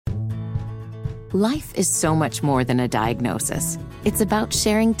Life is so much more than a diagnosis. It's about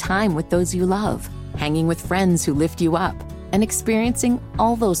sharing time with those you love, hanging with friends who lift you up, and experiencing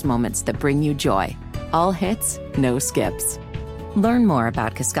all those moments that bring you joy. All hits, no skips. Learn more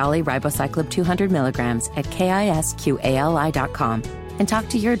about Kisqali Ribociclib 200 milligrams at KISQALI.com and talk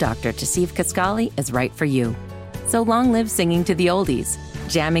to your doctor to see if Kisqali is right for you. So long live singing to the oldies,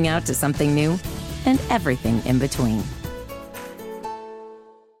 jamming out to something new, and everything in between.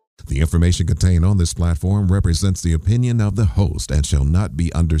 The information contained on this platform represents the opinion of the host and shall not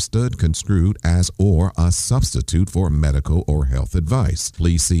be understood, construed as, or a substitute for medical or health advice.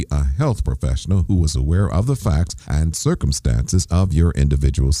 Please see a health professional who is aware of the facts and circumstances of your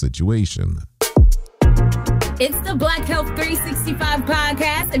individual situation. It's the Black Health 365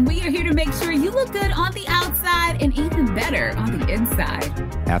 podcast, and we are here to make sure you look good on the outside and even better on the inside.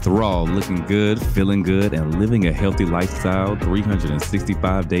 After all, looking good, feeling good, and living a healthy lifestyle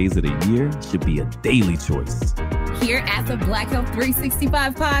 365 days of the year should be a daily choice. Here at the Black Health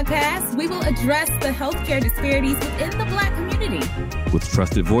 365 podcast, we will address the healthcare disparities within the Black community with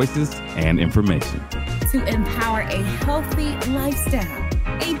trusted voices and information to empower a healthy lifestyle.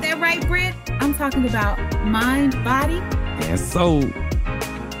 Ain't that right, Britt? I'm talking about mind, body, and soul.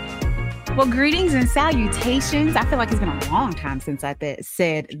 Well, greetings and salutations. I feel like it's been a long time since I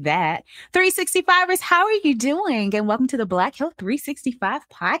said that. 365ers, how are you doing? And welcome to the Black Health 365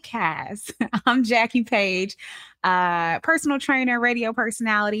 podcast. I'm Jackie Page, personal trainer, radio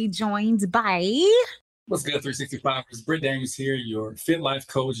personality, joined by... What's good, 365ers? Britt Daniels here, your fit life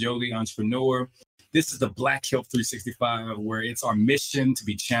coach, yogi entrepreneur. This is the Black Health 365, where it's our mission to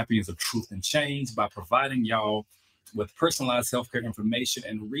be champions of truth and change by providing y'all with personalized healthcare information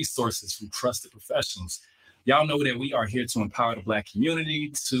and resources from trusted professionals. Y'all know that we are here to empower the Black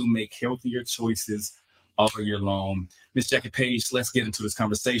community to make healthier choices all year long. Miss Jackie Page, let's get into this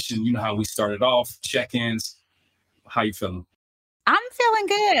conversation. You know how we started off, check-ins. How you feeling? I'm feeling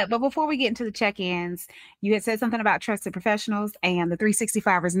good. But before we get into the check-ins, you had said something about trusted professionals, and the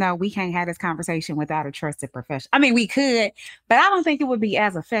 365ers know we can't have this conversation without a trusted professional. I mean, we could, but I don't think it would be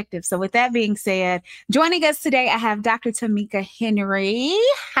as effective. So with that being said, joining us today, I have Dr. Tamika Henry.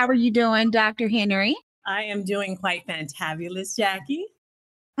 How are you doing, Dr. Henry? I am doing quite fantabulous, Jackie.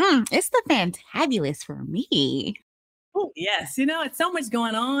 It's the fantabulous for me. Oh, yes. You know, it's so much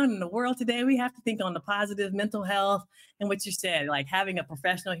going on in the world today. We have to think on the positive mental health and what you said, like having a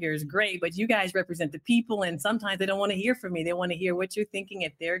professional here is great, but you guys represent the people. And sometimes they don't want to hear from me. They want to hear what you're thinking,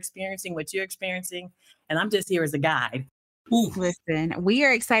 if they're experiencing what you're experiencing. And I'm just here as a guide. Ooh. Listen, we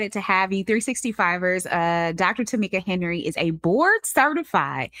are excited to have you, 365ers. Dr. Tamika Henry is a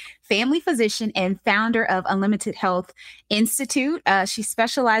board-certified family physician and founder of Unlimited Health Institute. She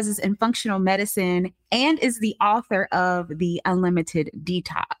specializes in functional medicine and is the author of The Unlimited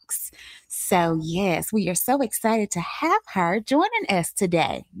Detox. So, yes, we are so excited to have her joining us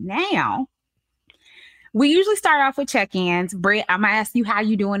today. Now, we usually start off with check-ins. Britt, I'm going to ask you how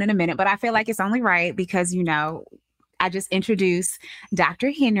you're doing in a minute, but I feel like it's only right because, you know, I just introduced Dr.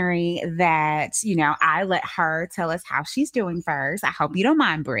 Henry that, you know, I let her tell us how she's doing first. I hope you don't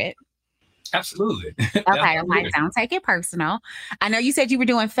mind, Britt. Absolutely. Okay, I'm like, don't take it personal. I know you said you were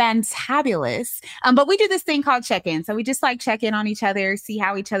doing fantabulous, but we do this thing called check-in. So we just like check in on each other, see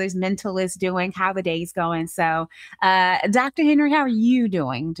how each other's mental is doing, how the day's going. So Dr. Henry, how are you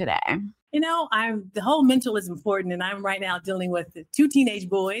doing today? You know, the whole mental is important. And I'm right now dealing with two teenage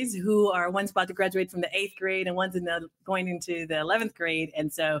boys who are, one's about to graduate from the 8th grade and one's going into the 11th grade.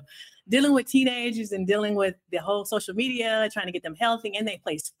 And so dealing with teenagers and dealing with the whole social media, trying to get them healthy, and they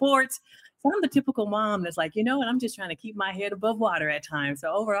play sports. So I'm the typical mom that's like, you know what, I'm just trying to keep my head above water at times.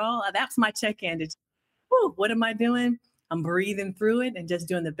 So overall, that's my check-in. What am I doing? I'm breathing through it and just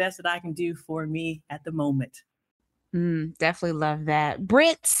doing the best that I can do for me at the moment. Definitely love that.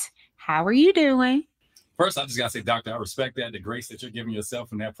 Britt, how are you doing? First, I just got to say, Doctor, I respect that, the grace that you're giving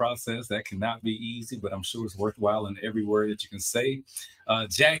yourself in that process. That cannot be easy, but I'm sure it's worthwhile in every word that you can say.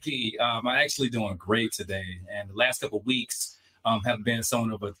 Jackie, I'm actually doing great today. And the last couple of weeks have been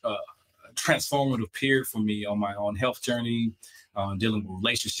somewhat of a transformative period for me on my own health journey, dealing with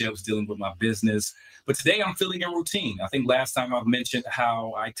relationships, dealing with my business. But today I'm feeling a routine. I think last time I've mentioned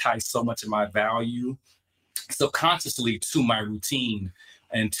how I tie so much of my value subconsciously to my routine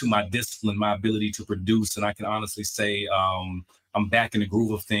and to my discipline, my ability to produce. And I can honestly say I'm back in the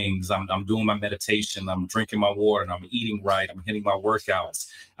groove of things. I'm doing my meditation. I'm drinking my water. And I'm eating right. I'm hitting my workouts.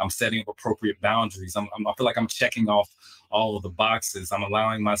 I'm setting up appropriate boundaries. I feel like I'm checking off all of the boxes. I'm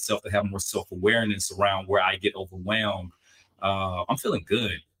allowing myself to have more self-awareness around where I get overwhelmed. I'm feeling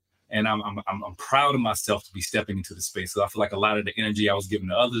good. And I'm proud of myself to be stepping into the space. So I feel like a lot of the energy I was giving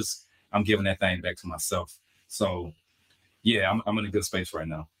to others I'm giving that thing back to myself. So yeah, I'm in a good space right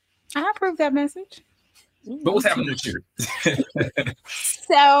now. I approve that message. But what's happening this year?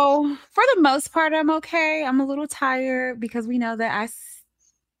 So for the most part, I'm okay. I'm a little tired because we know that I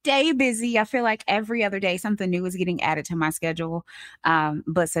stay busy. I feel like every other day something new is getting added to my schedule,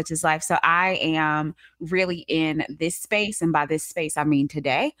 but such is life. So I am really in this space, and by this space I mean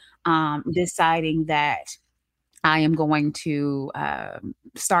today, deciding that I am going to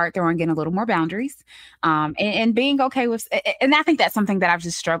start throwing in a little more boundaries, and being okay with. And I think that's something that I've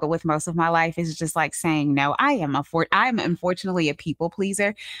just struggled with most of my life, is just like saying no. I'm unfortunately a people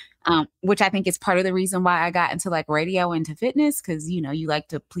pleaser, which I think is part of the reason why I got into like radio and to fitness, because you like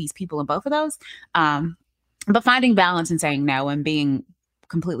to please people in both of those. But finding balance and saying no and being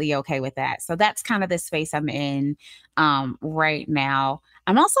completely okay with that. So that's kind of the space I'm in right now.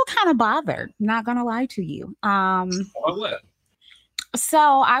 I'm also kind of bothered, not gonna lie to you. What? So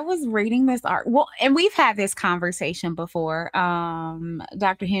I was reading this art. Well, and we've had this conversation before.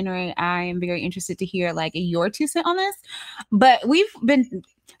 Dr. Henry, I am very interested to hear like your 2 cents on this. But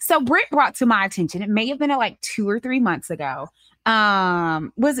Britt brought to my attention, it may have been like 2 or 3 months ago.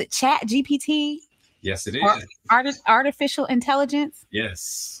 Was it Chat GPT? Yes, it is. Artificial intelligence?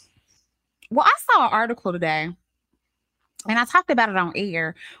 Yes. Well, I saw an article today, and I talked about it on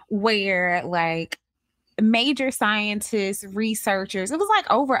air, where like major scientists, researchers, it was like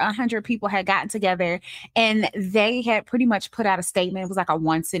over 100 people had gotten together, and they had pretty much put out a statement. It was like a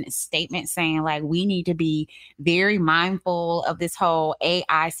 1-sentence statement saying like, we need to be very mindful of this whole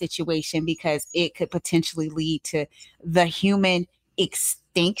AI situation because it could potentially lead to the human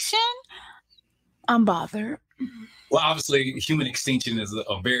extinction. I'm bothered. Well, obviously, human extinction is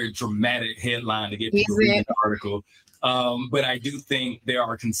a very dramatic headline to get people reading the article. But I do think there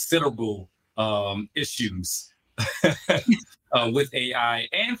are considerable issues with AI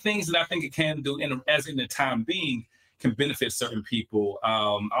and things that I think it can do, as in the time being, can benefit certain people.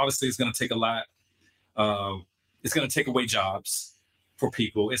 Obviously, it's going to take a lot. It's going to take away jobs for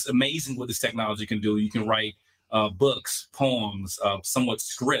people. It's amazing what this technology can do. You can write books, poems, somewhat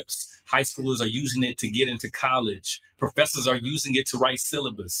scripts. High schoolers are using it to get into college. Professors are using it to write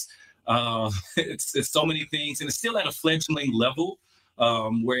syllabus. It's so many things, and it's still at a fledgling level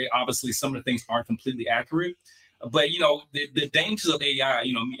where obviously some of the things aren't completely accurate. But the dangers of AI.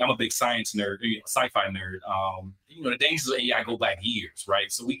 I'm a big science nerd, sci-fi nerd. The dangers of AI go back years,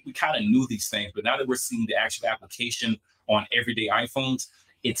 right? So we kind of knew these things, but now that we're seeing the actual application on everyday iPhones,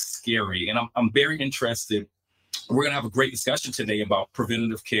 it's scary, and I'm very interested. We're going to have a great discussion today about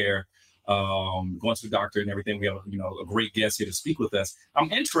preventative care, going to the doctor and everything. We have, a great guest here to speak with us.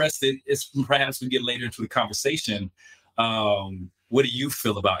 I'm interested, as perhaps we get later into the conversation. What do you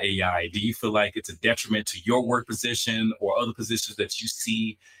feel about AI? Do you feel like it's a detriment to your work position or other positions that you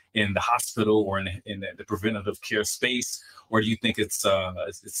see in the hospital or in the preventative care space? Or do you think it's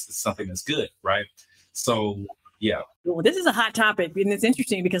something that's good, right? So, yeah. Well, this is a hot topic, and it's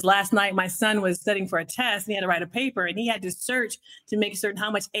interesting because last night my son was studying for a test and he had to write a paper, and he had to search to make certain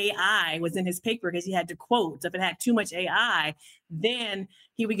how much AI was in his paper because he had to quote. So if it had too much AI, then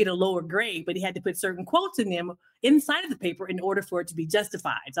he would get a lower grade, but he had to put certain quotes in them inside of the paper in order for it to be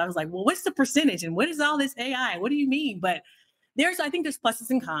justified. So I was like, well, what's the percentage and what is all this AI? What do you mean? But I think there's pluses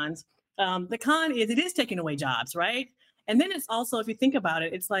and cons. The con is it is taking away jobs, right? And then it's also, if you think about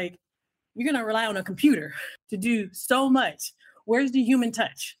it, it's like, you're going to rely on a computer to do so much. Where's the human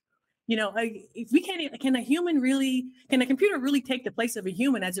touch? If we can a computer really take the place of a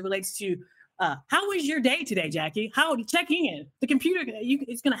human as it relates to how was your day today, Jackie? How to check in? The computer,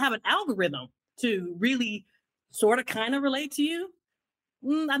 it's going to have an algorithm to really sort of kind of relate to you.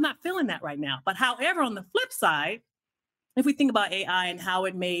 I'm not feeling that right now. But however, on the flip side, if we think about AI and how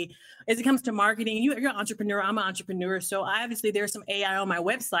it may, as it comes to marketing, you're an entrepreneur, I'm an entrepreneur. So obviously there's some AI on my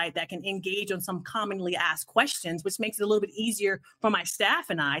website that can engage on some commonly asked questions, which makes it a little bit easier for my staff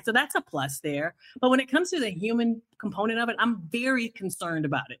and I. So that's a plus there. But when it comes to the human component of it, I'm very concerned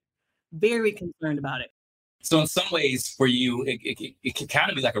about it. Very concerned about it. So in some ways for you, it can kind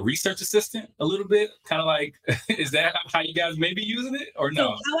of be like a research assistant a little bit, kind of like, is that how you guys may be using it or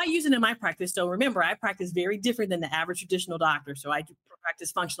no? So how I use it in my practice. So remember, I practice very different than the average traditional doctor. So I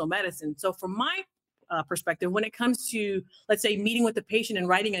practice functional medicine. So from my perspective, when it comes to, let's say, meeting with the patient and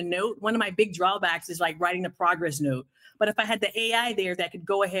writing a note, one of my big drawbacks is like writing the progress note. But if I had the AI there that could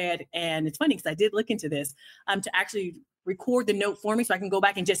go ahead, and it's funny because I did look into this, to actually record the note for me so I can go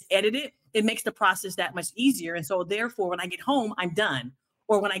back and just edit it, it makes the process that much easier. And so therefore, when I get home, I'm done.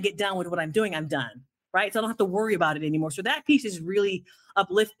 Or when I get done with what I'm doing, I'm done. Right. So I don't have to worry about it anymore. So that piece is really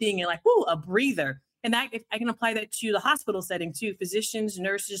uplifting and like, ooh, a breather. And that I can apply that to the hospital setting too. Physicians,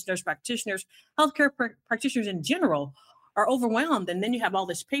 nurses, nurse practitioners, healthcare practitioners in general are overwhelmed. And then you have all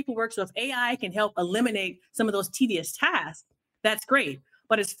this paperwork. So if AI can help eliminate some of those tedious tasks, that's great.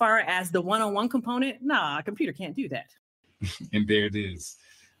 But as far as the one-on-one component, a computer can't do that. And there it is.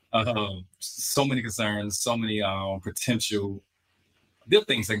 So many concerns, so many potential good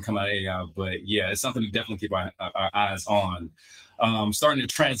things that can come out of AI. But yeah, it's something to definitely keep our eyes on. Starting to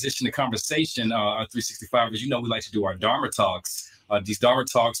transition the conversation, our 365ers, you know, we like to do our Dharma talks. These Dharma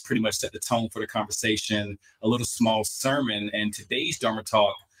talks pretty much set the tone for the conversation, a little small sermon. And today's Dharma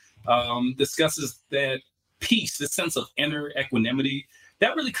talk discusses that peace, the sense of inner equanimity,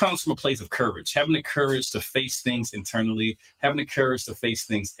 that really comes from a place of courage, having the courage to face things internally, having the courage to face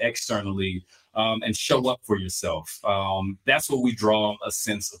things externally, and show up for yourself. That's where we draw a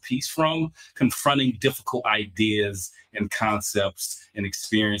sense of peace from, confronting difficult ideas and concepts and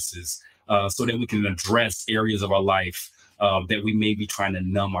experiences so that we can address areas of our life that we may be trying to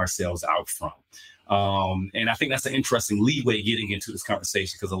numb ourselves out from. And I think that's an interesting leeway getting into this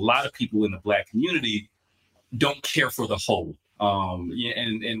conversation, because a lot of people in the Black community don't care for the whole.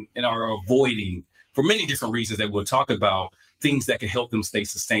 And are avoiding, for many different reasons that we'll talk about, things that can help them stay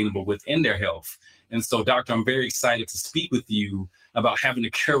sustainable within their health. And so, Doctor, I'm very excited to speak with you about having the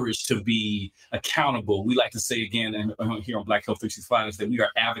courage to be accountable. We like to say again, and here on Black Health 365, is that we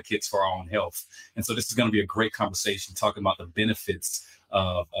are advocates for our own health. And so this is going to be a great conversation talking about the benefits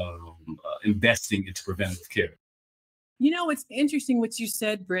of investing into preventative care. You know, what's interesting, what you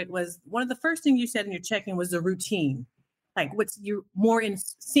said, Britt, was one of the first things you said in your check-in was the routine. Like you're more in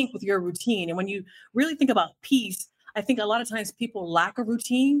sync with your routine. And when you really think about peace, I think a lot of times people lack a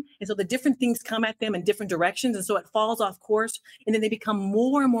routine. And so the different things come at them in different directions. And so it falls off course. And then they become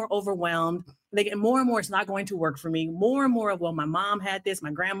more and more overwhelmed. They get more and more, it's not going to work for me. More and more, well, my mom had this,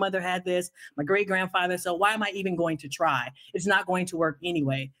 my grandmother had this, my great-grandfather. So why am I even going to try? It's not going to work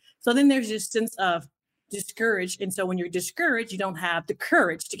anyway. So then there's this sense of discouraged. And so when you're discouraged, you don't have the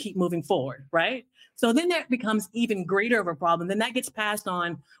courage to keep moving forward, right? So then that becomes even greater of a problem. Then that gets passed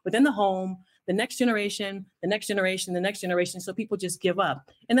on within the home, the next generation, the next generation, the next generation. So people just give up.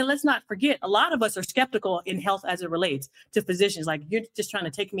 And then let's not forget, a lot of us are skeptical in health as it relates to physicians. Like, you're just trying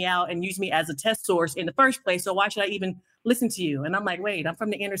to take me out and use me as a test source in the first place. So why should I even listen to you? And I'm like, wait, I'm from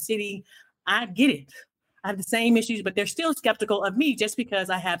the inner city. I get it. I have the same issues, but they're still skeptical of me just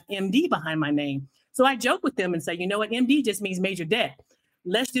because I have MD behind my name. So I joke with them and say, you know what? MD just means major debt.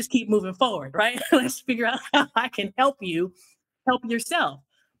 Let's just keep moving forward, right? Let's figure out how I can help you help yourself.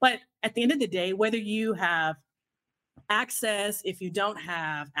 But at the end of the day, whether you have access, if you don't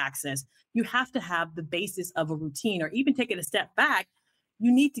have access, you have to have the basis of a routine, or even take it a step back.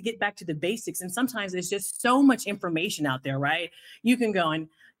 You need to get back to the basics. And sometimes there's just so much information out there, right? You can go on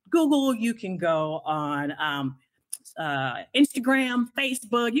Google, you can go on Instagram,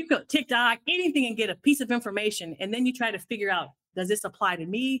 Facebook, you go TikTok, anything, and get a piece of information. And then you try to figure out, does this apply to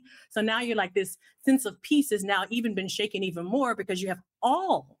me? So now you're like, this sense of peace has now even been shaken even more, because you have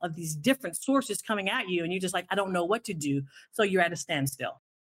all of these different sources coming at you and you're just like, I don't know what to do. So you're at a standstill.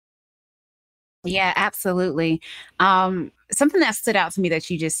 Yeah, absolutely. Something that stood out to me that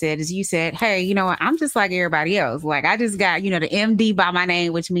you just said is, you said, hey, you know what? I'm just like everybody else. Like, I just got, the MD by my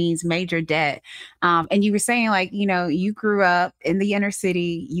name, which means major debt. And you were saying, like, you grew up in the inner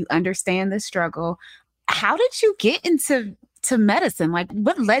city, you understand the struggle. How did you get into medicine? Like,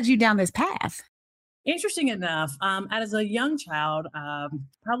 what led you down this path? Interesting enough, as a young child,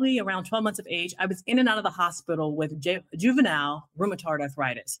 probably around 12 months of age, I was in and out of the hospital with juvenile rheumatoid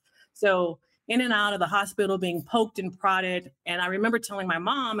arthritis. So in and out of the hospital, being poked and prodded. And I remember telling my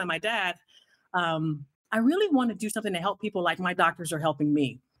mom and my dad, I really want to do something to help people like my doctors are helping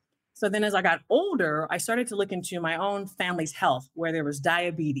me. So then as I got older, I started to look into my own family's health, where there was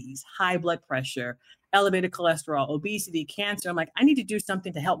diabetes, high blood pressure, elevated cholesterol, obesity, cancer. I'm like, I need to do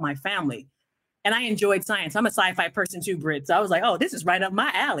something to help my family. And I enjoyed science. I'm a sci-fi person too, Britt. So I was like, oh, this is right up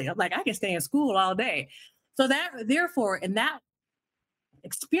my alley. I'm like, I can stay in school all day. So therefore, in that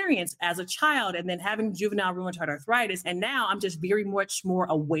experience as a child, and then having juvenile rheumatoid arthritis, and now I'm just very much more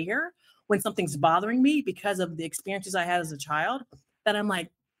aware when something's bothering me because of the experiences I had as a child, that I'm like,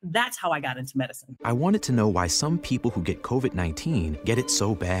 that's how I got into medicine. I wanted to know why some people who get COVID-19 get it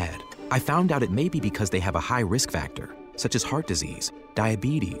so bad. I found out it may be because they have a high risk factor, such as heart disease,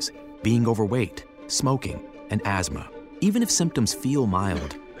 diabetes, being overweight, smoking, and asthma. Even if symptoms feel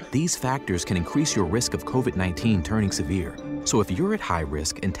mild, these factors can increase your risk of COVID-19 turning severe. So if you're at high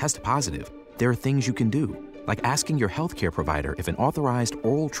risk and test positive, there are things you can do, like asking your healthcare provider if an authorized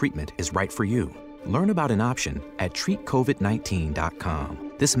oral treatment is right for you. Learn about an option at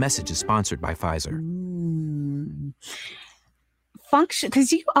treatcovid19.com. This message is sponsored by Pfizer. Function,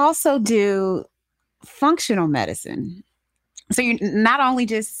 because you also do functional medicine. So you're not only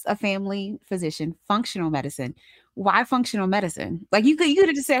just a family physician, functional medicine. Why functional medicine? Like you could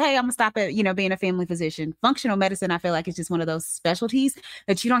have just said, hey, I'm gonna stop at, being a family physician. Functional medicine, I feel like it's just one of those specialties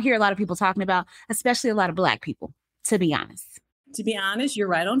that you don't hear a lot of people talking about, especially a lot of Black people, to be honest. To be honest, you're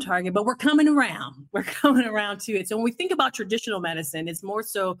right on target, but we're coming around. We're coming around to it. So when we think about traditional medicine, it's more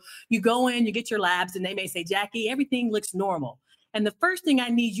so you go in, you get your labs, and they may say, Jackie, everything looks normal. And the first thing I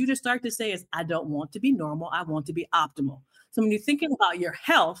need you to start to say is, I don't want to be normal. I want to be optimal. So when you're thinking about your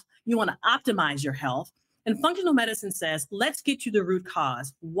health, you want to optimize your health. And functional medicine says, let's get to the root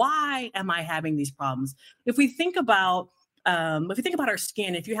cause. Why am I having these problems? If we think about our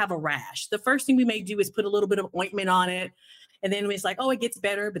skin, if you have a rash, the first thing we may do is put a little bit of ointment on it. And then it's like, oh, it gets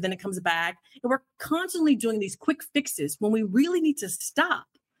better, but then it comes back. And we're constantly doing these quick fixes when we really need to stop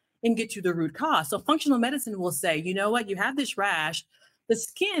and get to the root cause. So functional medicine will say, you know what, you have this rash. The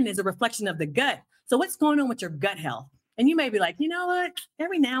skin is a reflection of the gut. So what's going on with your gut health? And you may be like, you know what,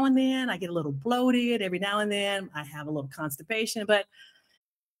 every now and then I get a little bloated. Every now and then I have a little constipation, but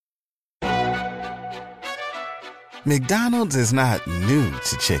McDonald's is not new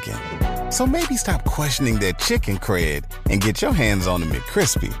to chicken. So maybe stop questioning their chicken cred and get your hands on the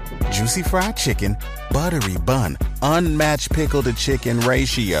McCrispy. Juicy fried chicken, buttery bun, unmatched pickle to chicken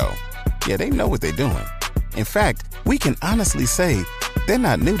ratio. Yeah, they know what they're doing. In fact, we can honestly say they're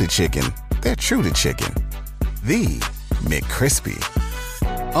not new to chicken. They're true to chicken. The McCrispy.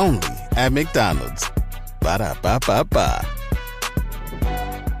 Only at McDonald's. Ba-da-ba-ba-ba.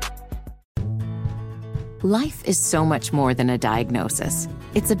 Life is so much more than a diagnosis.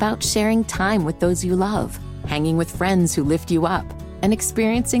 It's about sharing time with those you love, hanging with friends who lift you up, and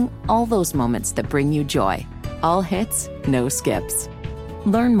experiencing all those moments that bring you joy. All hits, no skips.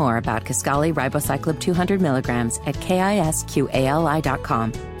 Learn more about Kisqali Ribociclib 200 milligrams at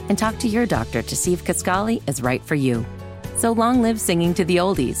KISQALI.com and talk to your doctor to see if Kisqali is right for you. So long live singing to the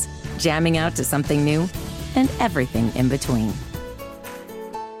oldies, jamming out to something new, and everything in between.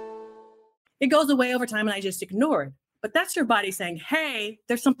 it goes away over time and I just ignore it. But that's your body saying, hey,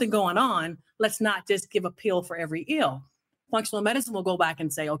 there's something going on. Let's not just give a pill for every ill. Functional medicine will go back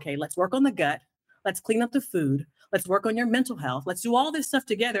and say, okay, let's work on the gut. Let's clean up the food. Let's work on your mental health. Let's do all this stuff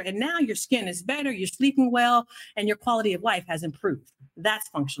together. And now your skin is better, you're sleeping well, and your quality of life has improved. That's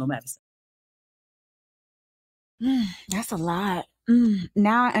functional medicine. That's a lot.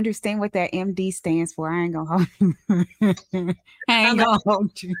 Now I understand what that MD stands for. I ain't gonna hold you. I ain't gonna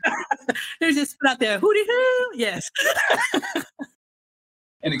hold you. There's just out there, hooty hoo. Yes.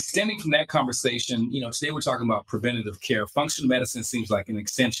 And extending from that conversation, today we're talking about preventative care. Functional medicine seems like an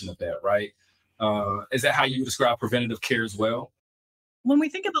extension of that, right? Is that how you describe preventative care as well? When we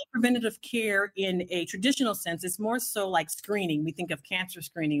think about preventative care in a traditional sense, it's more so like screening. We think of cancer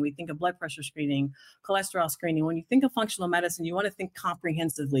screening, we think of blood pressure screening, cholesterol screening. When you think of functional medicine, you want to think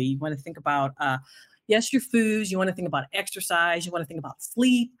comprehensively. You want to think about, yes, your foods. You want to think about exercise. You want to think about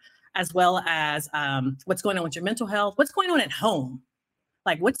sleep, as well as what's going on with your mental health. What's going on at home?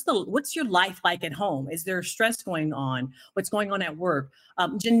 Like, what's your life like at home? Is there stress going on? What's going on at work?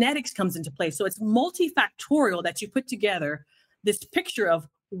 Genetics comes into play. So it's multifactorial that you put together this picture of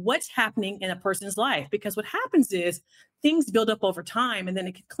what's happening in a person's life. Because what happens is things build up over time, and then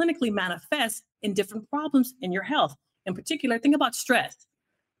it can clinically manifest in different problems in your health. In particular, think about stress,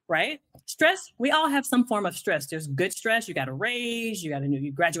 right? Stress, we all have some form of stress. There's good stress. You got a raise,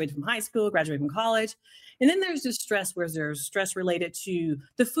 you graduated from high school, graduated from college. And then there's this stress where there's stress related to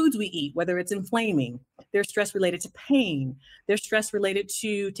the foods we eat, whether it's inflaming. There's stress related to pain. There's stress related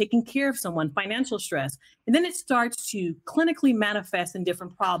to taking care of someone, financial stress. And then it starts to clinically manifest in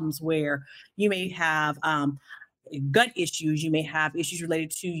different problems where you may have gut issues. You may have issues related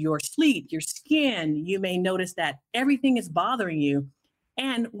to your sleep, your skin. You may notice that everything is bothering you.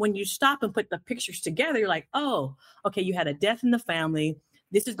 And when you stop and put the pictures together, you're like, oh, okay, you had a death in the family.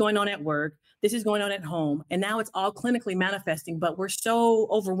 This is going on at work. This is going on at home. And now it's all clinically manifesting, but we're so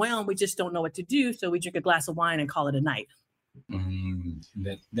overwhelmed, we just don't know what to do. So we drink a glass of wine and call it a night.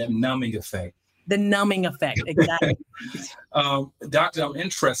 That numbing effect. The numbing effect, exactly. Doctor, I'm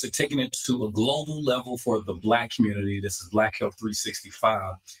interested, taking it to a global level for the Black community. This is Black Health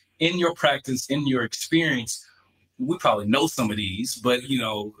 365. In your practice, in your experience, we probably know some of these, but,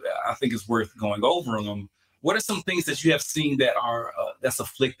 I think it's worth going over them. What are some things that you have seen that are that's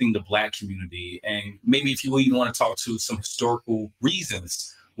afflicting the Black community? And maybe if you even want to talk to some historical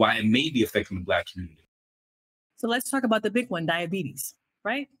reasons why it may be affecting the Black community. So let's talk about the big one, diabetes,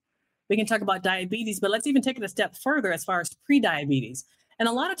 right? We can talk about diabetes, but let's even take it a step further as far as pre-diabetes. And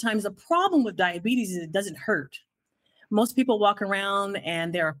a lot of times the problem with diabetes is it doesn't hurt. Most people walk around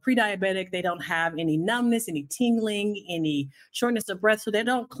and they're pre-diabetic. They don't have any numbness, any tingling, any shortness of breath. So they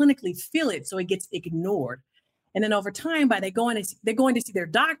don't clinically feel it. So it gets ignored. And then over time, they're going to see their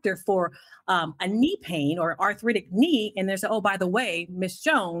doctor for a knee pain or arthritic knee. And they say, oh, by the way, Miss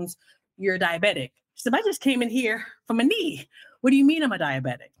Jones, you're diabetic. She said, I just came in here from a knee. What do you mean I'm a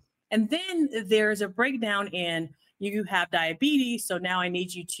diabetic? And then there's a breakdown in you have diabetes. So now I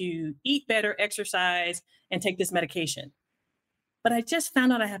need you to eat better, exercise, and take this medication. But I just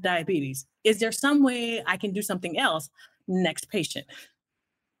found out I have diabetes. Is there some way I can do something else? Next patient.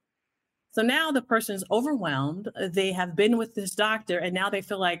 So now the person's overwhelmed. They have been with this doctor and now they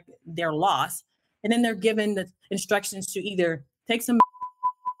feel like they're lost. And then they're given the instructions to either take some,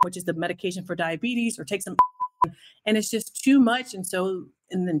 which is the medication for diabetes, or take some, and it's just too much.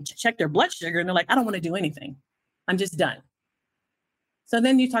 And then check their blood sugar and they're like, I don't want to do anything. I'm just done. So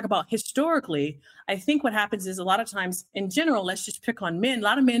then you talk about historically, I think what happens is a lot of times in general, let's just pick on men. A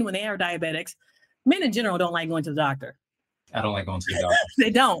lot of men, when they are diabetics, men in general don't like going to the doctor. I don't like going to the doctor.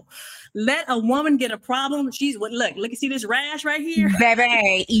 They don't. Let a woman get a problem. Look, see this rash right here?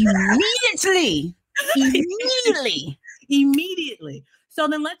 Baby, immediately. So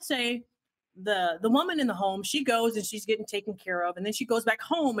then let's say the woman in the home, she goes and she's getting taken care of. And then she goes back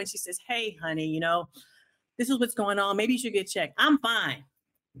home and she says, hey, honey, this is what's going on. Maybe you should get checked. I'm fine.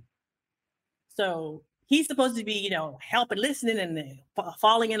 So he's supposed to be, helping, listening, and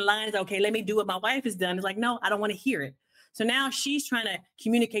falling in line. Okay, let me do what my wife has done. It's like, no, I don't want to hear it. So now she's trying to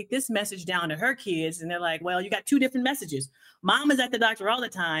communicate this message down to her kids. And they're like, well, you got two different messages. Mom is at the doctor all the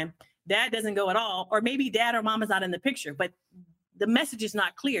time. Dad doesn't go at all. Or maybe dad or mom is not in the picture, but the message is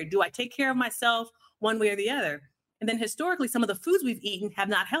not clear. Do I take care of myself one way or the other? And then historically, some of the foods we've eaten have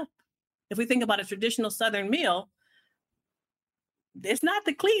not helped. If we think about a traditional Southern meal, it's not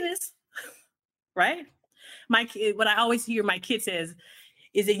the cleanest, right? What I always hear my kid says,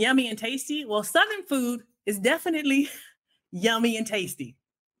 is it yummy and tasty? Well, Southern food is definitely yummy and tasty,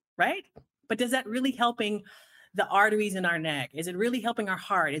 right? But does that really helping the arteries in our neck? Is it really helping our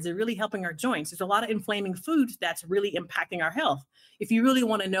heart? Is it really helping our joints? There's a lot of inflaming foods that's really impacting our health. If you really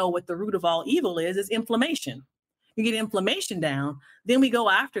want to know what the root of all evil is inflammation. You get inflammation down, then we go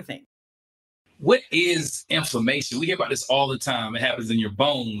after things. What is inflammation? We hear about this all the time. It happens in your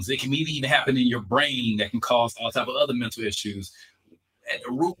bones. It can even happen in your brain that can cause all type of other mental issues. At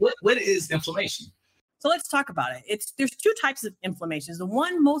the root, what is inflammation? So let's talk about it. There's two types of inflammations. The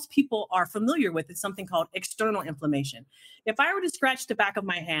one most people are familiar with is something called external inflammation. If I were to scratch the back of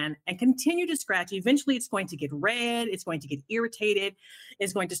my hand and continue to scratch, eventually it's going to get red, it's going to get irritated,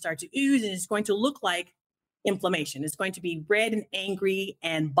 it's going to start to ooze, and it's going to look like inflammation. It's going to be red and angry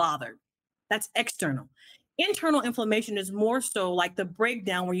and bothered. That's external. Internal inflammation is more so like the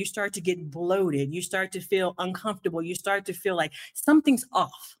breakdown where you start to get bloated, you start to feel uncomfortable, you start to feel like something's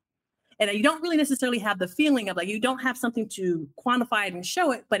off. And you don't really necessarily have the feeling of you don't have something to quantify it and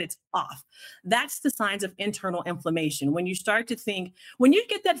show it, but it's off. That's the signs of internal inflammation. When you start to think, when you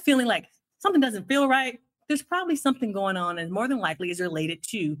get that feeling like something doesn't feel right, there's probably something going on, and more than likely is related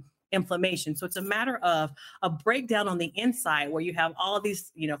to inflammation. So it's a matter of a breakdown on the inside where you have all of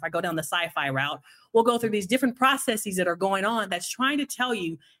these, if I go down the sci-fi route, we'll go through these different processes that are going on that's trying to tell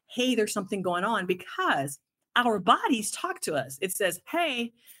you, hey, there's something going on, because our bodies talk to us. It says,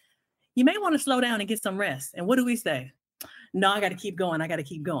 hey, you may want to slow down and get some rest. And what do we say? No, I got to keep going. I got to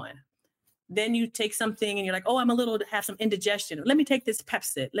keep going. Then you take something and you're like, oh, have some indigestion. Let me take this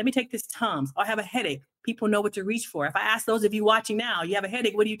Pepcid. Let me take this Tums. I have a headache. People know what to reach for. If I ask those of you watching now, you have a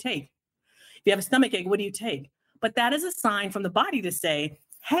headache, what do you take? If you have a stomach ache, what do you take? But that is a sign from the body to say,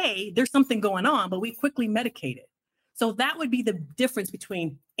 hey, there's something going on, but we quickly medicate it. So that would be the difference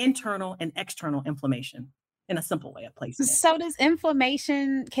between internal and external inflammation in a simple way of placing it. So does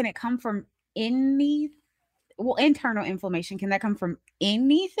inflammation, can it come from internal inflammation, can that come from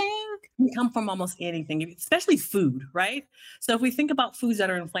anything? It can come from almost anything, especially food, right? So if we think about foods that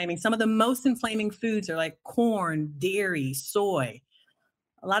are inflaming, some of the most inflaming foods are like corn, dairy, soy.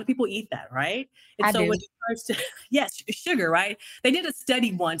 A lot of people eat that, right? And when it starts to, yes, sugar, right? They did a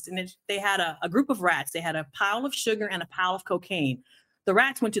study once, and they had a group of rats. They had a pile of sugar and a pile of cocaine. The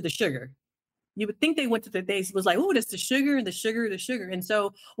rats went to the sugar. You would think they went to they was like, oh, that's the sugar and the sugar, the sugar. And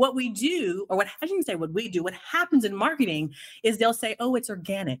so what we do, or I shouldn't say what we do, what happens in marketing is they'll say, oh, it's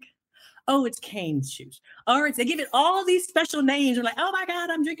organic. Oh, it's cane juice. Or they give it all these special names. You're like, oh my God,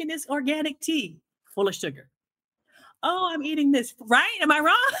 I'm drinking this organic tea full of sugar. oh, I'm eating this, right? Am I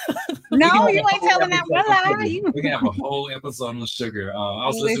wrong? No, you ain't telling that one lie. We can have a whole episode on sugar. I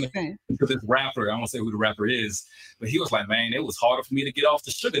was listening to this rapper. I won't say who the rapper is, but he was like, man, it was harder for me to get off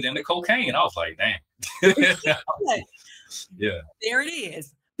the sugar than the cocaine. I was like, damn. Yeah. There it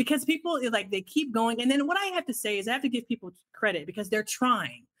is. Because people, like, they keep going. And then what I have to say is I have to give people credit because they're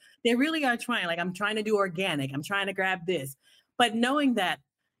trying. They really are trying. Like, I'm trying to do organic. I'm trying to grab this. But knowing that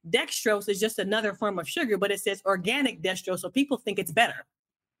dextrose is just another form of sugar, but it says organic dextrose, so people think it's better,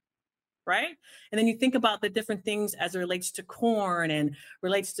 right? And then you think about the different things as it relates to corn and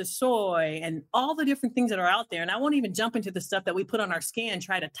relates to soy and all the different things that are out there. And I won't even jump into the stuff that we put on our skin,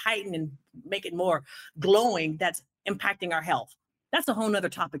 try to tighten and make it more glowing, that's impacting our health. That's a whole nother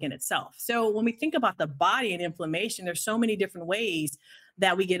topic in itself. So when we think about the body and inflammation, there's so many different ways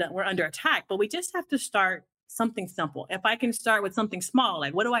that we're under attack, but we just have to start something simple. If I can start with something small,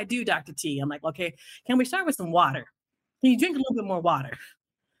 like, what do I do, Dr. T? I'm like, okay, can we start with some water? Can you drink a little bit more water?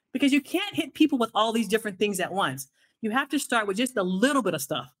 Because you can't hit people with all these different things at once. You have to start with just a little bit of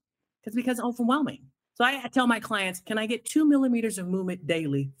stuff because it's overwhelming. So I tell my clients, can I get 2 millimeters of movement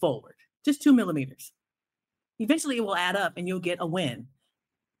daily forward? Just 2 millimeters. Eventually it will add up and you'll get a win.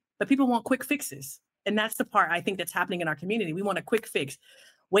 But people want quick fixes. And that's the part I think that's happening in our community. We want a quick fix.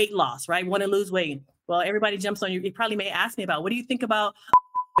 Weight loss, right? We want to lose weight. Well, everybody jumps on you. You probably may ask me about, what do you think about,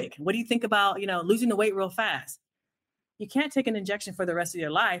 what do you think about, losing the weight real fast? You can't take an injection for the rest of your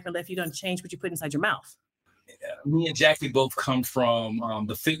life unless you don't change what you put inside your mouth. Me and Jackie both come from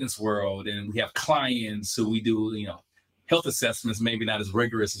the fitness world, and we have clients who we do, health assessments, maybe not as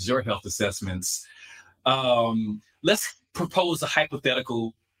rigorous as your health assessments. Let's propose a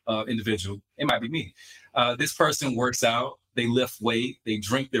hypothetical individual. It might be me. This person works out, they lift weight, they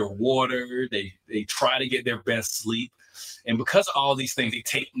drink their water, they try to get their best sleep. And because of all these things,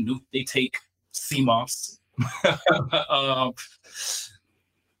 they take CMOS.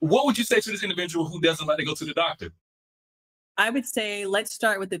 What would you say to this individual who doesn't like to go to the doctor? I would say, let's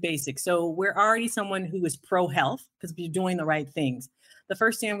start with the basics. So we're already someone who is pro-health because you're doing the right things. The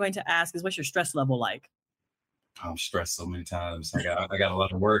first thing I'm going to ask is, what's your stress level like? I'm stressed so many times. I got a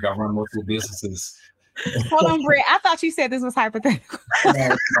lot of work. I run multiple businesses. Hold on, Brett. I thought you said this was hypothetical.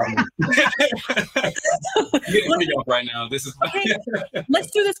 Getting me up right now. This is okay.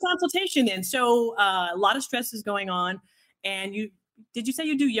 Let's do this consultation then. So a lot of stress is going on. And did you say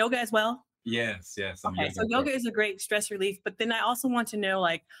you do yoga as well? Yes. Okay, so yoga is a great stress relief. But then I also want to know,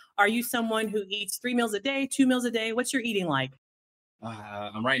 are you someone who eats 3 meals a day, 2 meals a day? What's your eating like?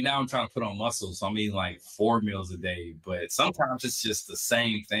 Right now I'm trying to put on muscle, so I'm eating 4 meals a day, but sometimes it's just the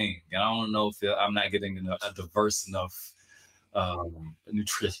same thing. And I don't know if I'm not getting a diverse enough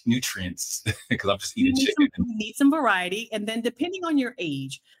nutrients because I'm just eating chicken. You need some variety. And then depending on your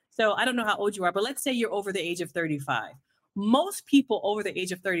age, so I don't know how old you are, but let's say you're over the age of 35. Most people over the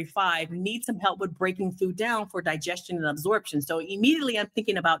age of 35 need some help with breaking food down for digestion and absorption. So immediately I'm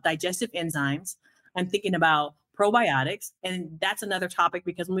thinking about digestive enzymes. I'm thinking about probiotics. And that's another topic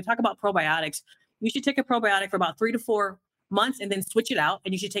because when we talk about probiotics, you should take a probiotic for about 3 to 4 months and then switch it out.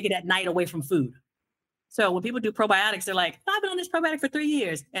 And you should take it at night away from food. So when people do probiotics, they're like, I've been on this probiotic for 3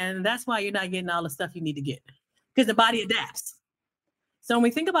 years. And that's why you're not getting all the stuff you need to get because the body adapts. So when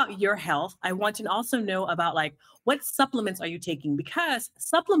we think about your health, I want to also know about what supplements are you taking? Because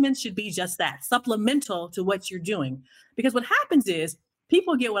supplements should be just that, supplemental to what you're doing. Because what happens is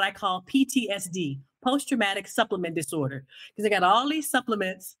people get what I call PTSD, post-traumatic supplement disorder, because they got all these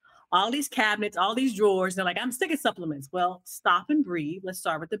supplements, all these cabinets, all these drawers. They're like, I'm sick of supplements. Well, stop and breathe. Let's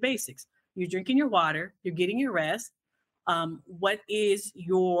start with the basics. You're drinking your water. You're getting your rest. What's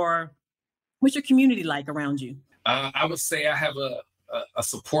your community like around you? I would say I have a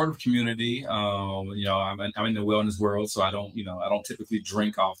supportive community. I'm in the wellness world, so I don't typically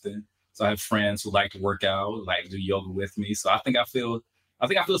drink often. So I have friends who like to work out, like to do yoga with me. So I think I feel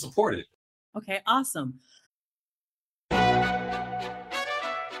supported. Okay, awesome.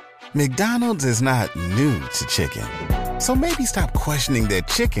 McDonald's is not new to chicken. So maybe stop questioning their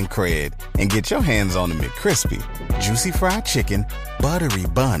chicken cred and get your hands on the McCrispy. Juicy fried chicken, buttery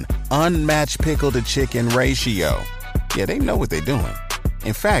bun, unmatched pickle to chicken ratio. Yeah, they know what they're doing.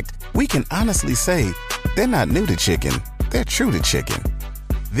 In fact, we can honestly say they're not new to chicken. They're true to chicken.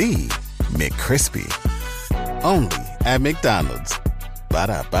 The McCrispy. Only at McDonald's.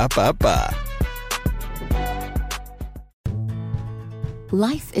 Ba-da-ba-ba-ba.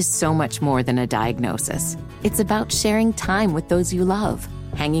 Life is so much more than a diagnosis. It's about sharing time with those you love,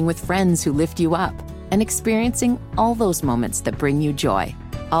 hanging with friends who lift you up, and experiencing all those moments that bring you joy.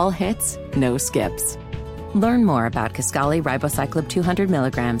 All hits, no skips. Learn more about Kisqali Ribociclib 200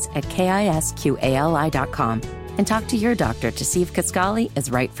 milligrams at KISQALI.com And talk to your doctor to see if Kisqali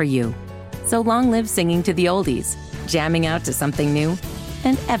is right for you. So long live singing to the oldies, jamming out to something new,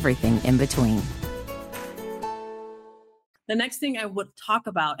 and everything in between. The next thing I would talk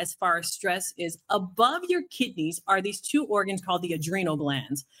about as far as stress is above your kidneys are these two organs called the adrenal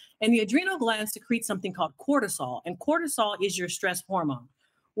glands. And the adrenal glands secrete something called cortisol. And cortisol is your stress hormone.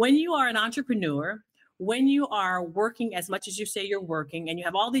 When you are an entrepreneur, when you are working as much as you say you're working and you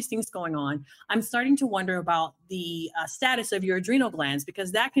have all these things going on, I'm starting to wonder about the status of your adrenal glands,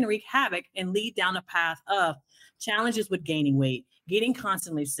 because that can wreak havoc and lead down a path of challenges with gaining weight, getting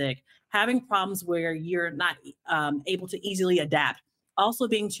constantly sick, having problems where you're not able to easily adapt, also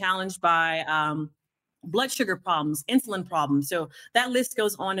being challenged by blood sugar problems, insulin problems. So that list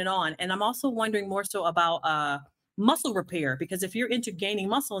goes on. And I'm also wondering more so about muscle repair, because if you're into gaining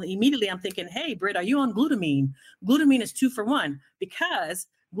muscle, immediately I'm thinking, hey, Britt, are you on glutamine? Glutamine is 2 for 1 because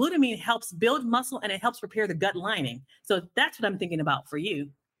glutamine helps build muscle and it helps repair the gut lining. So that's what I'm thinking about for you,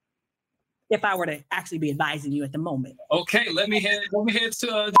 if I were to actually be advising you at the moment. Okay, let me head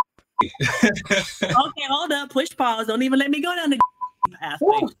to Okay, hold up, push pause. Don't even let me go down the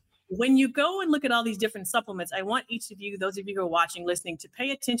pathway. When you go and look at all these different supplements, I want each of you, those of you who are watching, listening, to pay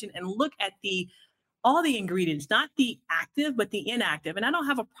attention and look at all the ingredients, not the active, but the inactive. And I don't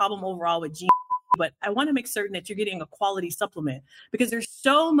have a problem overall with but I want to make certain that you're getting a quality supplement, because there's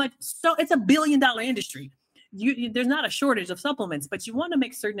it's a $1 billion industry. There's not a shortage of supplements, but you want to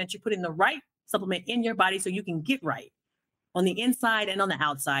make certain that you're putting the right supplement in your body so you can get right on the inside and on the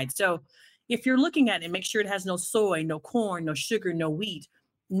outside. So if you're looking at it, make sure it has no soy, no corn, no sugar, no wheat,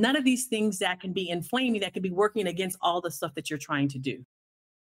 none of these things that can be inflaming, that can be working against all the stuff that you're trying to do.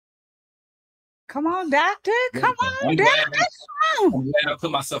 Come on, doctor. Come on, doctor. I'm glad I put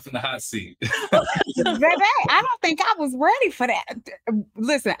myself in the hot seat. Baby, I don't think I was ready for that.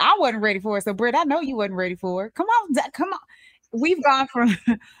 Listen, I wasn't ready for it. So, Britt, I know you wasn't ready for it. Come on, come on. We've gone from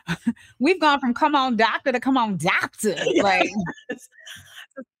come on, doctor to come on, doctor. Like,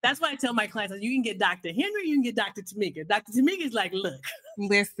 that's why I tell my clients, you can get Dr. Henry, you can get Dr. Tamika. Dr. Tamika is like, look.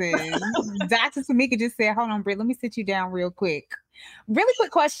 Listen, Dr. Tamika just said, hold on, Britt, let me sit you down real quick. Really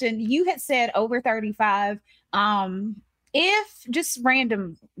quick question. You had said over 35. If just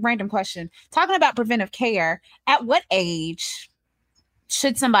random question, talking about preventive care, at what age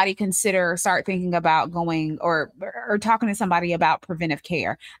should somebody consider start thinking about going or talking to somebody about preventive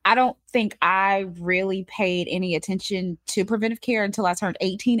care? I don't think I really paid any attention to preventive care until I turned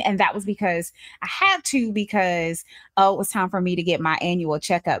 18. And that was because I had to, because it was time for me to get my annual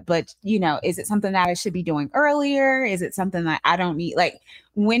checkup. But, is it something that I should be doing earlier? Is it something that I don't need? Like,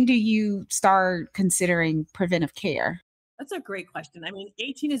 when do you start considering preventive care? That's a great question. I mean,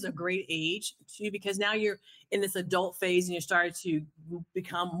 18 is a great age too, because now you're in this adult phase and you're starting to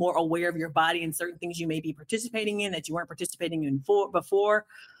become more aware of your body and certain things you may be participating in that you weren't participating in before.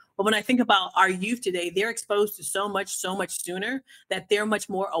 But when I think about our youth today, they're exposed to so much sooner that they're much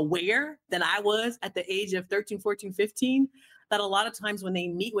more aware than I was at the age of 13, 14, 15, that a lot of times when they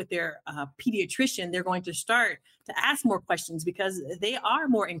meet with their pediatrician, they're going to start to ask more questions because they are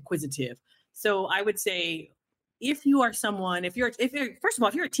more inquisitive. So I would say, if you are someone, if you're first of all,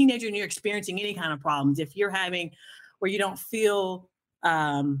 if you're a teenager and you're experiencing any kind of problems, if you're having where you don't feel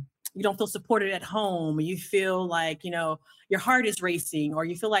supported at home, you feel like, your heart is racing, or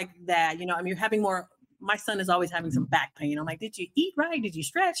you feel like that, you're having more. My son is always having some back pain. I'm like, did you eat right? Did you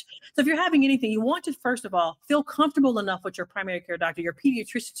stretch? So if you're having anything, you want to, first of all, feel comfortable enough with your primary care doctor, your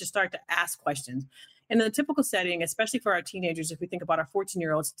pediatrician, to start to ask questions. And in the typical setting, especially for our teenagers, if we think about our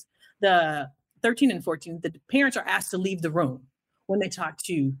 14-year-olds, the 13 and 14, the parents are asked to leave the room when they talk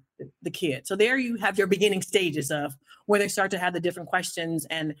to the kid. So there you have your beginning stages of where they start to have the different questions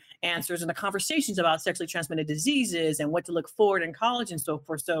and answers and the conversations about sexually transmitted diseases and what to look forward in college and so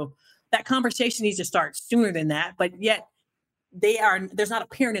forth. So that conversation needs to start sooner than that, but yet there's not a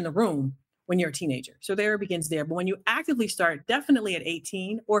parent in the room when you're a teenager. So there it begins there. But when you actively start, definitely at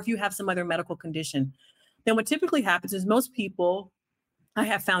 18, or if you have some other medical condition, then what typically happens is most people I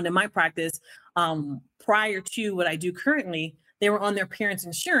have found in my practice, prior to what I do currently, they were on their parents'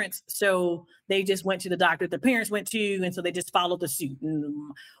 insurance. So they just went to the doctor the parents went to, and so they just followed the suit.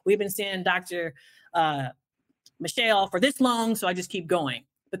 And we've been seeing Dr. Michelle for this long, so I just keep going.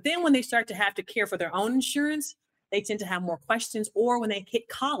 But then when they start to have to care for their own insurance, they tend to have more questions. Or when they hit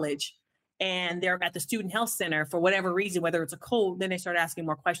college and they're at the student health center for whatever reason, whether it's a cold, then they start asking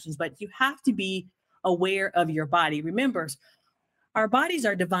more questions. But you have to be aware of your body. Remember, our bodies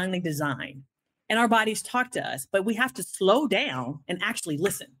are divinely designed and our bodies talk to us, but we have to slow down and actually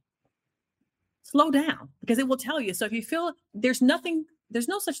listen. Slow down, because it will tell you. So if you feel there's nothing there's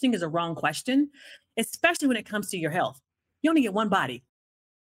no such thing as a wrong question, especially when it comes to your health. You only get one body.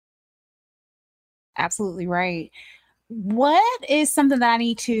 Absolutely right. What is something that I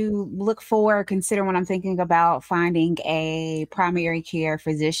need to look for or consider when I'm thinking about finding a primary care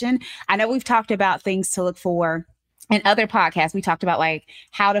physician? I know we've talked about things to look for in other podcasts. We talked about like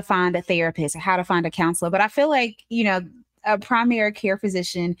how to find a therapist or how to find a counselor, but I feel like, a primary care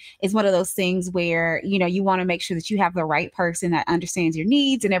physician is one of those things where, you want to make sure that you have the right person that understands your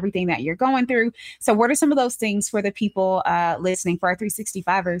needs and everything that you're going through. So what are some of those things for the people listening, for our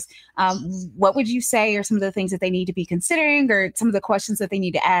 365ers? What would you say are some of the things that they need to be considering, or some of the questions that they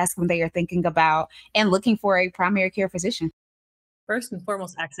need to ask when they are thinking about and looking for a primary care physician? First and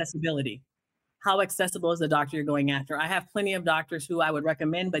foremost, accessibility. How accessible is the doctor you're going after? I have plenty of doctors who I would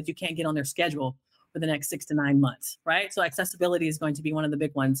recommend, but you can't get on their schedule for the next 6 to 9 months, right? So accessibility is going to be one of the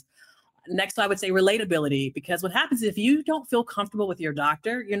big ones. Next, I would say relatability, because what happens is if you don't feel comfortable with your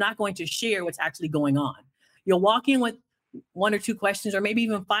doctor, you're not going to share what's actually going on. You'll walk in with 1 or 2 questions, or maybe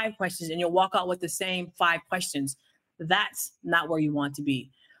even 5 questions, and you'll walk out with the same 5 questions. That's not where you want to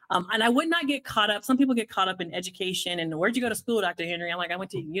be. And I would not get caught up. Some people get caught up in education and where'd you go to school, Dr. Henry? I'm like, I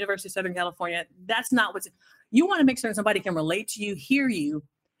went to University of Southern California. That's not you want to make sure somebody can relate to you, hear you,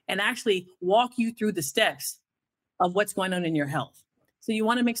 and actually walk you through the steps of what's going on in your health. So you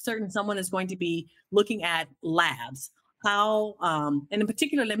want to make certain someone is going to be looking at labs. And in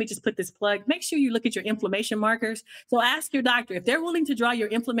particular, let me just put this plug, make sure you look at your inflammation markers. So ask your doctor, if they're willing to draw your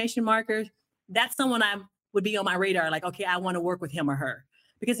inflammation markers, that's someone I would be on my radar. Like, okay, I want to work with him or her,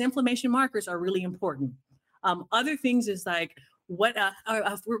 because inflammation markers are really important. Other things is like, what a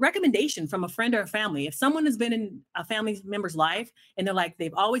recommendation from a friend or a family. If someone has been in a family member's life and they're like,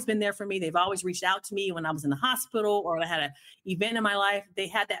 they've always been there for me, they've always reached out to me when I was in the hospital or I had an event in my life, they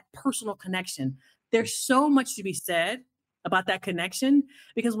had that personal connection. There's so much to be said about that connection,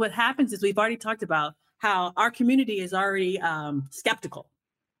 because what happens is we've already talked about how our community is already skeptical.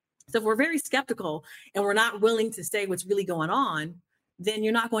 So if we're very skeptical and we're not willing to say what's really going on, then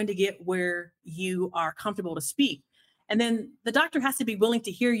you're not going to get where you are comfortable to speak. And then the doctor has to be willing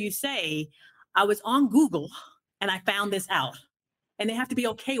to hear you say, I was on Google and I found this out. And they have to be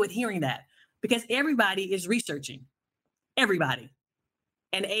okay with hearing that, because everybody is researching. Everybody.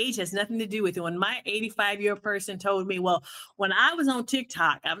 And age has nothing to do with it. When my 85-year-old person told me, well, when I was on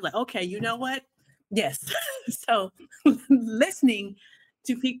TikTok, I was like, okay, you know what? Yes. So listening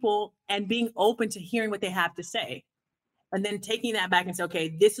to people and being open to hearing what they have to say, and then taking that back and say, okay,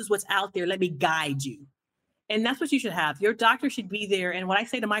 this is what's out there. Let me guide you. And that's what you should have. Your doctor should be there. And what I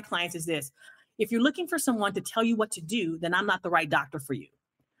say to my clients is this: if you're looking for someone to tell you what to do, then I'm not the right doctor for you.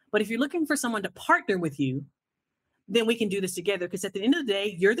 But if you're looking for someone to partner with you, then we can do this together. Because at the end of the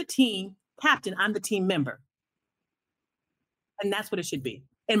day, you're the team captain. I'm the team member. And that's what it should be,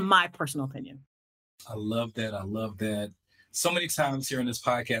 in my personal opinion. I love that. I love that. So many times here in this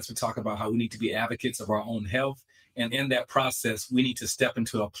podcast, we talk about how we need to be advocates of our own health. And in that process, we need to step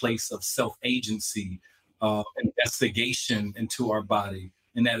into a place of self-agency, investigation into our body.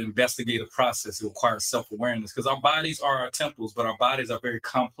 In that investigative process, it requires self-awareness, because our bodies are our temples, but our bodies are very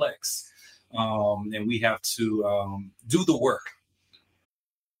complex. And we have to do the work.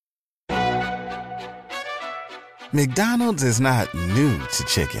 McDonald's is not new to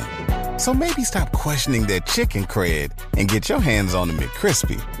chicken. So maybe stop questioning their chicken cred and get your hands on the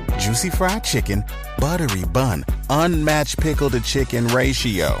McCrispy. Juicy fried chicken, buttery bun, unmatched pickle to chicken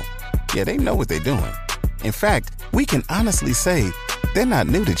ratio. Yeah, they know what they're doing. In fact, we can honestly say they're not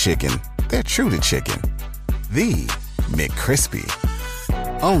new to chicken, they're true to chicken. The McCrispy.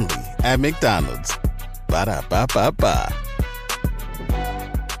 Only at McDonald's. Ba-da-ba-ba-ba.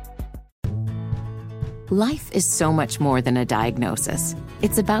 Life is so much more than a diagnosis.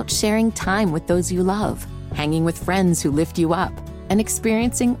 It's about sharing time with those you love, hanging with friends who lift you up, and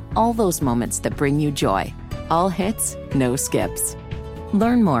experiencing all those moments that bring you joy. All hits, no skips.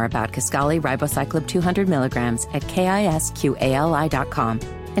 Learn more about Kisqali Ribociclib 200 milligrams at KISQALI.com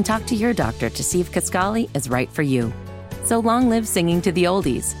and talk to your doctor to see if Kisqali is right for you. So long live singing to the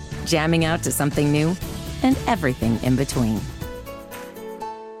oldies, jamming out to something new, and everything in between.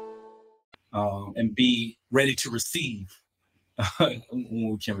 And be ready to receive when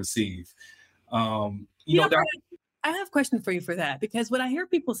we can receive. I have a question for you for that, because what I hear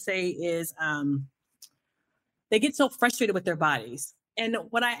people say is they get so frustrated with their bodies. And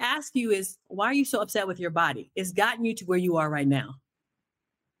what I ask you is, why are you so upset with your body? It's gotten you to where you are right now.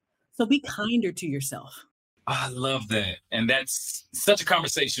 So be kinder to yourself. I love that. And that's such a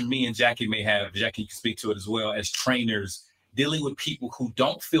conversation me and Jackie may have. Jackie can speak to it as well, as trainers dealing with people who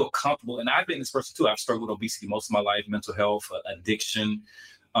don't feel comfortable. And I've been this person too. I've struggled with obesity most of my life, mental health, addiction.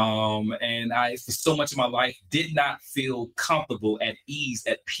 And I, for so much of my life, did not feel comfortable, at ease,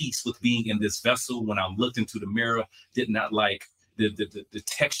 at peace with being in this vessel. When I looked into the mirror, did not like the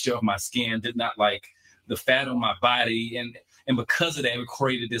texture of my skin, did not like the fat on my body. And because of that, it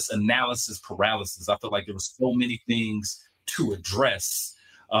created this analysis paralysis. I felt like there were so many things to address.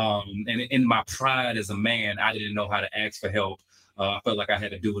 And in my pride as a man, I didn't know how to ask for help. I felt like I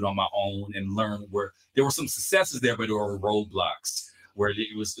had to do it on my own and learn where there were some successes there, but there were roadblocks where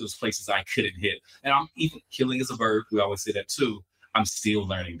it was places I couldn't hit. And I'm even healing as a verb. We always say that too. I'm still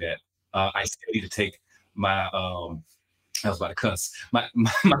learning that. I still need to take my, I was about to cuss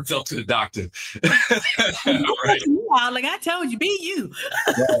myself to the doctor. Right. Like I told you, be you.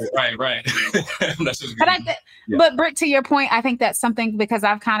 Right. But Britt, to your point, I think that's something, because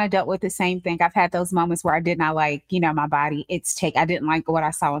I've kind of dealt with the same thing. I've had those moments where I did not like, my body. I didn't like what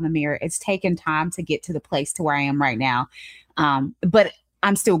I saw in the mirror. It's taken time to get to the place to where I am right now. But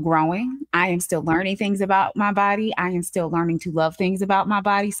I'm still growing. I am still learning things about my body. I am still learning to love things about my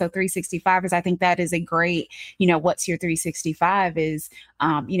body. So 365ers, I think that is a great, what's your 365 is,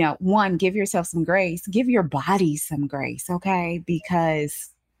 one, give yourself some grace, give your body some grace. Okay.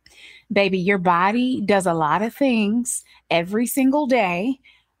 Because baby, your body does a lot of things every single day,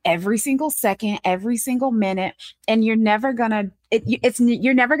 every single second, every single minute. And you're never going to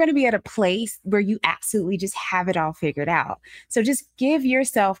be at a place where you absolutely just have it all figured out. So just give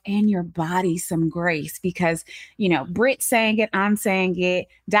yourself and your body some grace, because, Britt's saying it, I'm saying it,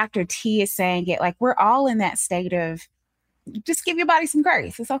 Dr. T is saying it. Like, we're all in that state of just give your body some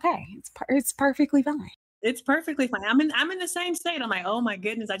grace. It's okay. It's perfectly fine. It's perfectly fine. I'm in the same state. I'm like, oh my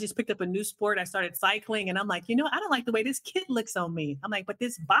goodness, I just picked up a new sport. I started cycling, and I'm like, I don't like the way this kid looks on me. I'm like, but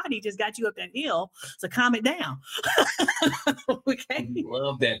this body just got you up that hill, so calm it down. Okay.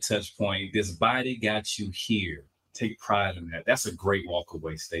 Love that touch point. This body got you here. Take pride in that. That's a great walk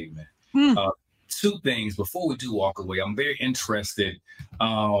away statement. Two things before we do walk away. I'm very interested,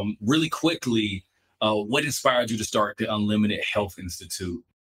 really quickly, what inspired you to start the Unlimited Health Institute?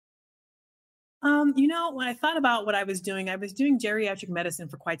 When I thought about what I was doing geriatric medicine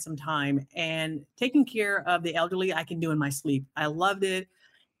for quite some time, and taking care of the elderly I can do in my sleep. I loved it.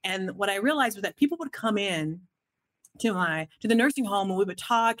 And what I realized was that people would come in to the nursing home, and we would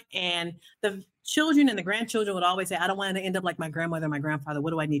talk, and the children and the grandchildren would always say, I don't want to end up like my grandmother and my grandfather.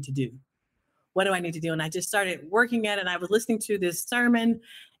 What do I need to do? What do I need to do? And I just started working at it. And I was listening to this sermon,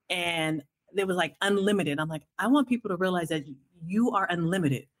 and it was like unlimited. I'm like, I want people to realize that you are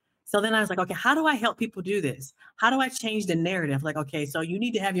unlimited. So then I was like, okay, how do I help people do this? How do I change the narrative? Like, okay, so you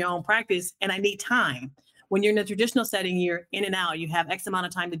need to have your own practice, and I need time. When you're in a traditional setting, you're in and out. You have X amount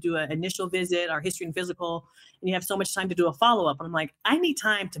of time to do an initial visit or history and physical, and you have so much time to do a follow-up. And I'm like, I need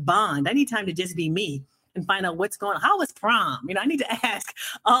time to bond. I need time to just be me and find out what's going on. How was prom? I need to ask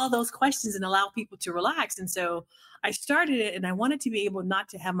all those questions and allow people to relax. And so I started it, and I wanted to be able not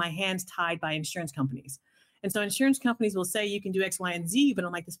to have my hands tied by insurance companies. And so insurance companies will say you can do X, Y, and Z, but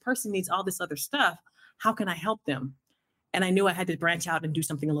I'm like, this person needs all this other stuff. How can I help them? And I knew I had to branch out and do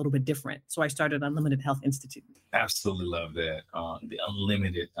something a little bit different. So I started Unlimited Health Institute. Absolutely love that. The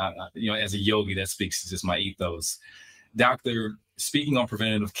unlimited, as a yogi, that speaks to just my ethos. Doctor, speaking on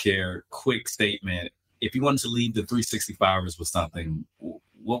preventative care, quick statement. If you wanted to leave the 365ers with something,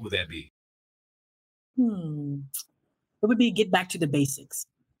 what would that be? It would be get back to the basics.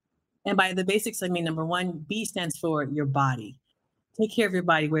 And by the basics, I mean, number one, B stands for your body. Take care of your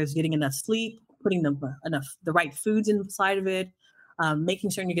body, where it's getting enough sleep, putting the right foods inside of it, making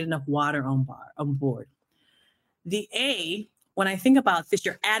sure you get enough water on board. The A, when I think about this,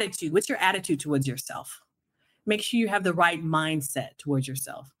 your attitude, what's your attitude towards yourself? Make sure you have the right mindset towards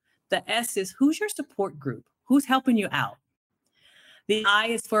yourself. The S is who's your support group? Who's helping you out? The I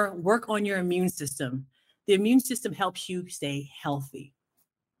is for work on your immune system. The immune system helps you stay healthy.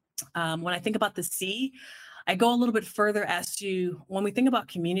 When I think about the C, I go a little bit further as to when we think about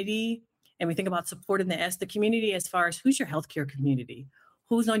community and we think about support in the S, the community as far as who's your healthcare community?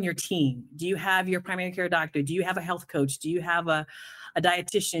 Who's on your team? Do you have your primary care doctor? Do you have a health coach? Do you have a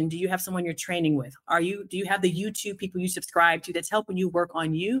dietitian? Do you have someone you're training with? Do you have the YouTube people you subscribe to that's helping you work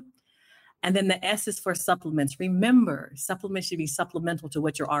on you? And then the S is for supplements. Remember, supplements should be supplemental to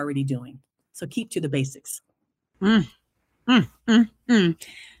what you're already doing. So keep to the basics.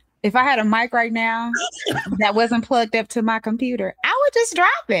 If I had a mic right now that wasn't plugged up to my computer, I would just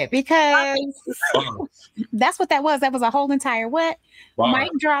drop it, because that's what that was. That was a whole entire what? Wow.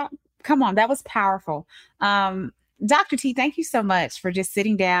 Mic drop. Come on, that was powerful. Dr. T, thank you so much for just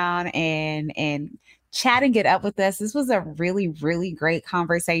sitting down and chatting it up with us. This was a really, really great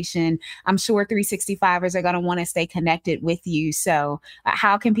conversation. I'm sure 365ers are going to want to stay connected with you. So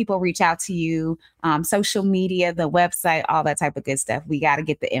how can people reach out to you? Social media, the website, all that type of good stuff. We got to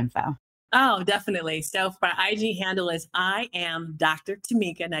get the info. Oh, definitely. So my IG handle is I am Dr.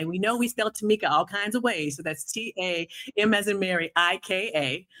 Tamika. Now, we know we spell Tamika all kinds of ways. So that's T-A-M as in Mary,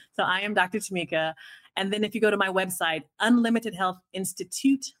 I-K-A. So I am Dr. Tamika. And then if you go to my website,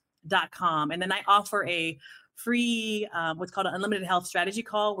 unlimitedhealthinstitute.com, and then I offer a free, what's called an unlimited health strategy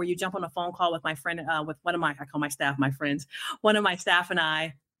call, where you jump on a phone call with my friend, with one of my, I call my staff, my friends, one of my staff and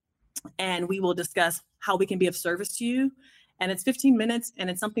I, and we will discuss how we can be of service to you. And it's 15 minutes,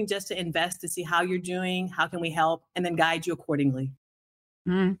 and it's something just to invest to see how you're doing, how can we help, and then guide you accordingly.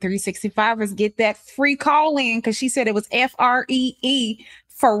 365ers, get that free call in, because she said it was F-R-E-E,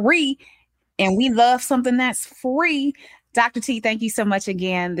 free, and we love something that's free. Dr. T, thank you so much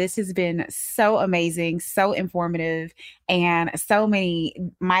again. This has been so amazing, so informative, and so many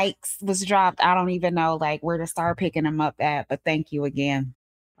mics was dropped. I don't even know like where to start picking them up at, but thank you again.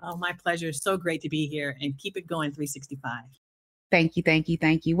 Oh, my pleasure. It's so great to be here, and keep it going, 365. Thank you, thank you,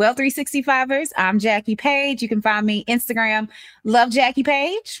 thank you. Well, 365ers, I'm Jackie Page. You can find me Instagram, Love Jackie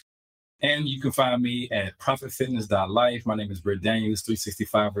Page. And you can find me at profitfitness.life. My name is Britt Daniels.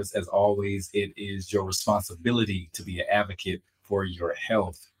 365ers, as always, it is your responsibility to be an advocate for your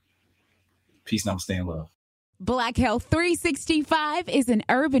health. Peace, namaste, and love. Black Health 365 is an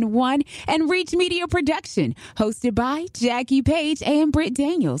Urban One and Reach Media production, hosted by Jackie Page and Britt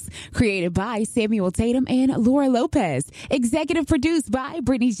Daniels, created by Samuel Tatum and Laura Lopez, executive produced by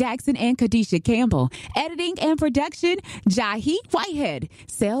Brittany Jackson and Kadisha Campbell, editing and production, Jahi Whitehead,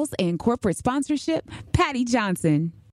 sales and corporate sponsorship, Patty Johnson.